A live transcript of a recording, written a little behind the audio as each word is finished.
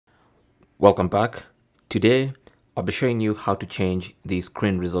Welcome back. Today, I'll be showing you how to change the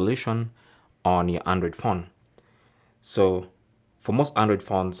screen resolution on your Android phone. So for most Android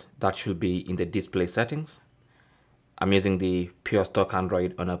phones, that should be in the display settings. I'm using the pure stock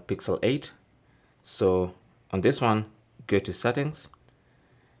Android on a Pixel 8. So on this one, go to settings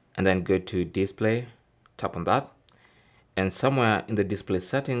and then go to display, tap on that. And somewhere in the display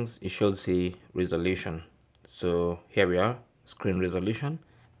settings, you should see resolution. So here we are, screen resolution,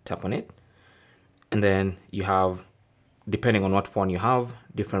 tap on it. And then you have, depending on what phone you have,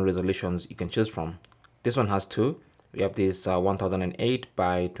 different resolutions you can choose from. This one has two. We have this 1008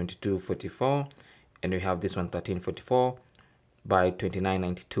 by 2244, and we have this one 1344 by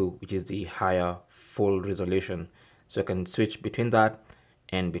 2992, which is the higher full resolution. So you can switch between that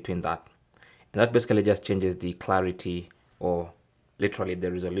and between that. And that basically just changes the clarity, or literally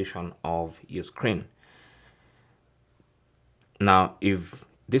the resolution of your screen. Now, if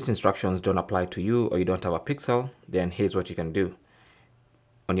these instructions don't apply to you or you don't have a Pixel, then here's what you can do.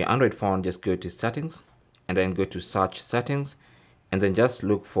 On your Android phone, just go to settings and then go to search settings and then just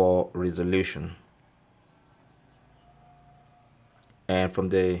look for resolution. And from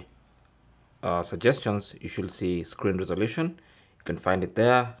the suggestions, you should see screen resolution. You can find it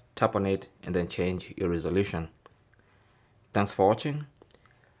there, tap on it, and then change your resolution. Thanks for watching.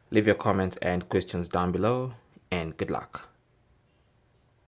 Leave your comments and questions down below, and good luck.